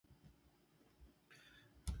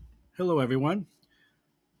Hello, everyone.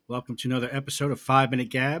 Welcome to another episode of 5 Minute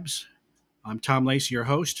Gabs. I'm Tom Lacey, your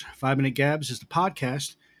host. 5 Minute Gabs is the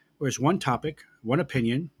podcast where it's one topic, one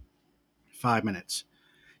opinion, 5 minutes.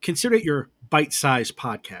 Consider it your bite sized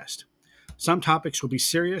podcast. Some topics will be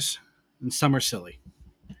serious and some are silly.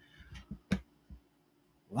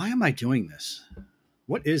 Why am I doing this?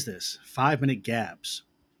 What is this? 5 Minute Gabs.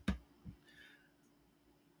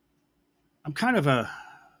 I'm kind of a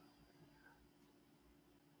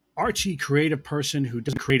artsy creative person who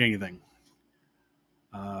doesn't create anything.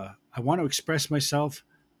 I want to express myself.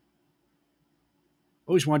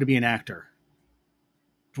 Always wanted to be an actor.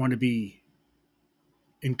 Want to be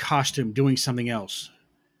in costume doing something else,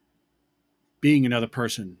 being another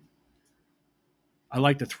person. I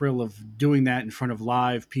like the thrill of doing that in front of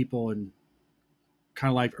live people and kind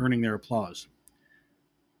of like earning their applause.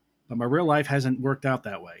 But my real life hasn't worked out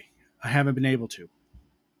that way. I haven't been able to.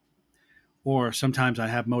 Or sometimes I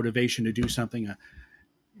have motivation to do something, but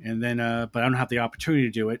I don't have the opportunity to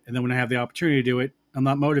do it. And then when I have the opportunity to do it, I'm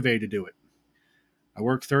not motivated to do it. I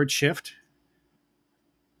work third shift.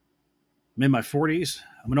 I'm in my 40s.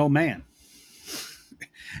 I'm an old man.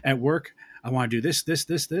 At work, I want to do this, this,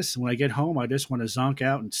 this, this. When I get home, I just want to zonk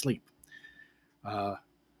out and sleep. Uh,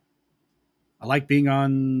 I like being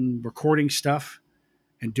on recording stuff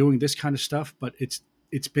and doing this kind of stuff, but it's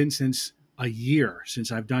been since a year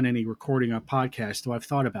since I've done any recording on podcasts, so I've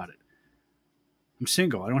thought about it. I'm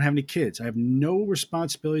single. I don't have any kids. I have no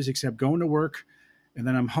responsibilities except going to work, and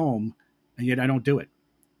then I'm home, and yet I don't do it.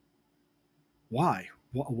 Why?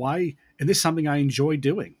 Why? And this is something I enjoy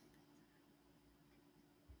doing.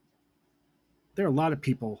 There are a lot of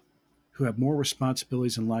people who have more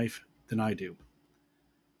responsibilities in life than I do.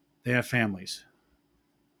 They have families.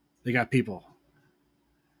 They got people.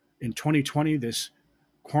 In 2020, this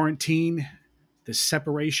quarantine, this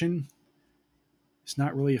separation, it's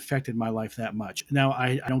not really affected my life that much. Now,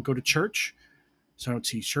 I don't go to church, so I don't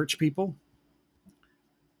see church people.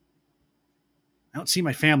 I don't see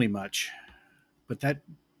my family much, but that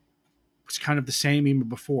was kind of the same even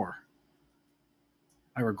before.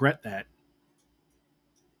 I regret that.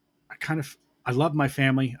 I love my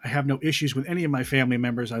family. I have no issues with any of my family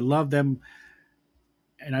members. I love them,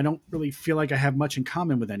 and I don't really feel like I have much in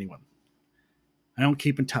common with anyone. I don't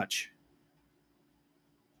keep in touch.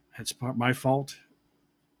 That's part my fault.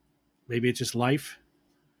 Maybe it's just life.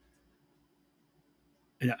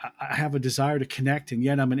 And I have a desire to connect, and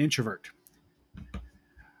yet I'm an introvert.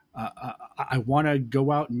 I want to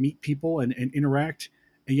go out and meet people and interact,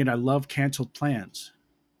 and yet I love canceled plans.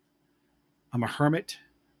 I'm a hermit,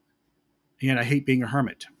 and yet I hate being a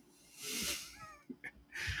hermit.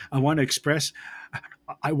 I want to express.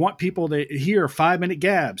 I want people to hear 5 Minute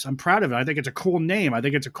Gabs. I'm proud of it. I think it's a cool name. I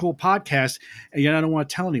think it's a cool podcast, and yet I don't want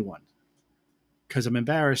to tell anyone because I'm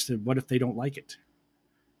embarrassed. That what if they don't like it?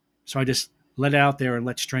 So I just let it out there and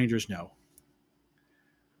let strangers know.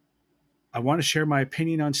 I want to share my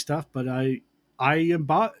opinion on stuff, but I'm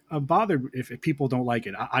bothered if people don't like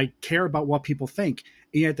it. I care about what people think,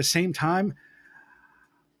 and at the same time,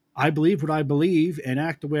 I believe what I believe and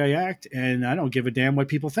act the way I act, and I don't give a damn what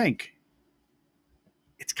people think.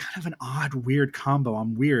 It's kind of an odd, weird combo.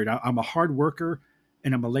 I'm weird. I'm a hard worker,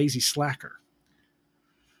 and I'm a lazy slacker.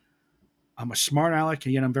 I'm a smart aleck,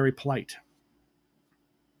 and yet I'm very polite.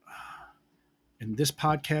 In this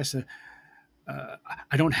podcast,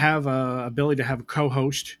 I don't have a ability to have a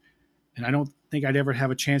co-host, and I don't think I'd ever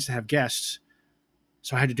have a chance to have guests.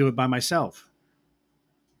 So I had to do it by myself.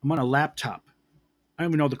 I'm on a laptop. I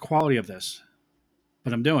don't even know the quality of this,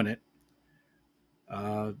 but I'm doing it.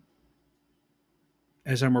 Uh,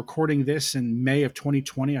 as I'm recording this in May of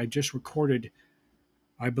 2020, I just recorded,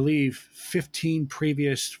 I believe, 15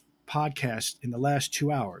 previous podcasts in the last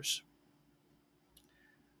 2 hours,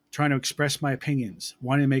 trying to express my opinions,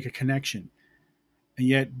 wanting to make a connection, and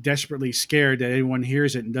yet desperately scared that anyone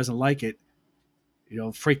hears it and doesn't like it,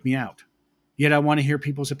 freak me out. Yet I want to hear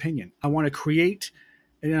people's opinion. I want to create,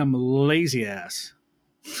 and I'm lazy ass.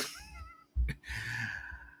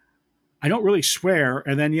 I don't really swear,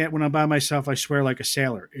 and then yet when I'm by myself, I swear like a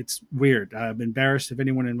sailor. It's weird. I'm embarrassed if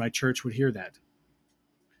anyone in my church would hear that.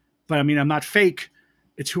 But I mean, I'm not fake.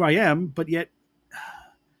 It's who I am. But yet,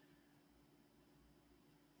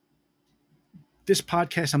 this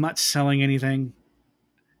podcast, I'm not selling anything.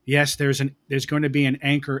 Yes, there's going to be an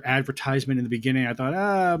Anchor advertisement in the beginning. I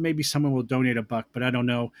thought, maybe someone will donate $1, but I don't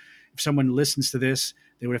know if someone listens to this,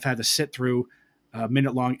 they would have had to sit through a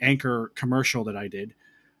minute-long Anchor commercial that I did.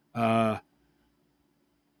 But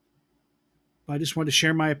I just wanted to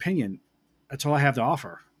share my opinion. That's all I have to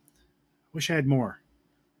offer. Wish I had more.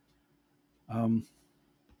 Um,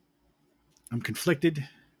 I'm conflicted.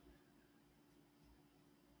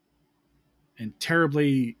 and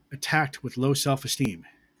terribly attacked with low self-esteem.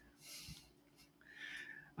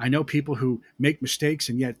 I know people who make mistakes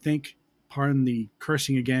and yet think, pardon the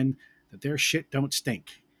cursing again, that their shit don't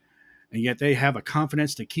stink. And yet they have a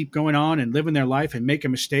confidence to keep going on and living their life and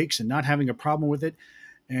making mistakes and not having a problem with it.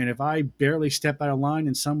 And if I barely step out of line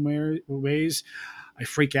in some ways, I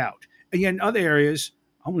freak out. And yet in other areas,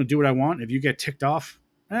 I'm going to do what I want. If you get ticked off,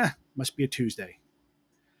 must be a Tuesday.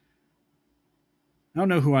 I don't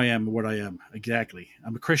know who I am or what I am exactly.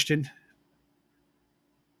 I'm a Christian.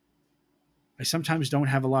 I sometimes don't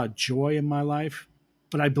have a lot of joy in my life,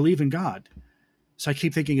 but I believe in God. So I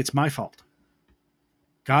keep thinking it's my fault.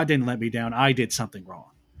 God didn't let me down. I did something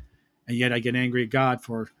wrong. And yet I get angry at God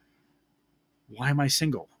for, why am I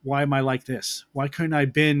single? Why am I like this? Why couldn't I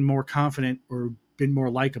have been more confident or been more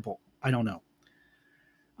likable? I don't know.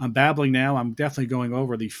 I'm babbling now. I'm definitely going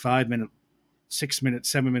over the 5-minute, 6-minute,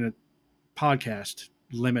 7-minute podcast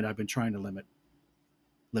limit I've been trying to limit.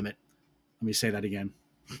 Let me say that again.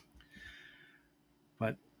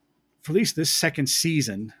 But for at least this second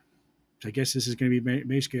season, I guess this is going to be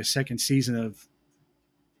basically a second season of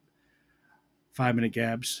 5-minute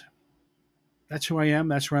Gabs. That's who I am.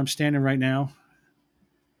 That's where I'm standing right now.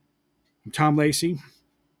 I'm Tom Lacey.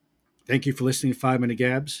 Thank you for listening to 5-minute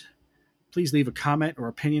Gabs. Please leave a comment or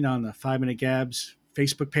opinion on the 5-minute Gabs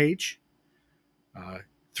Facebook page.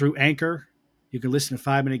 Through Anchor, you can listen to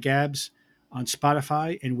 5-minute Gabs on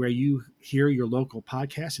Spotify and where you hear your local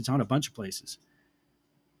podcast. It's on a bunch of places.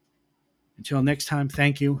 Until next time,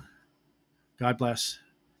 thank you. God bless.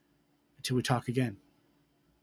 Until we talk again.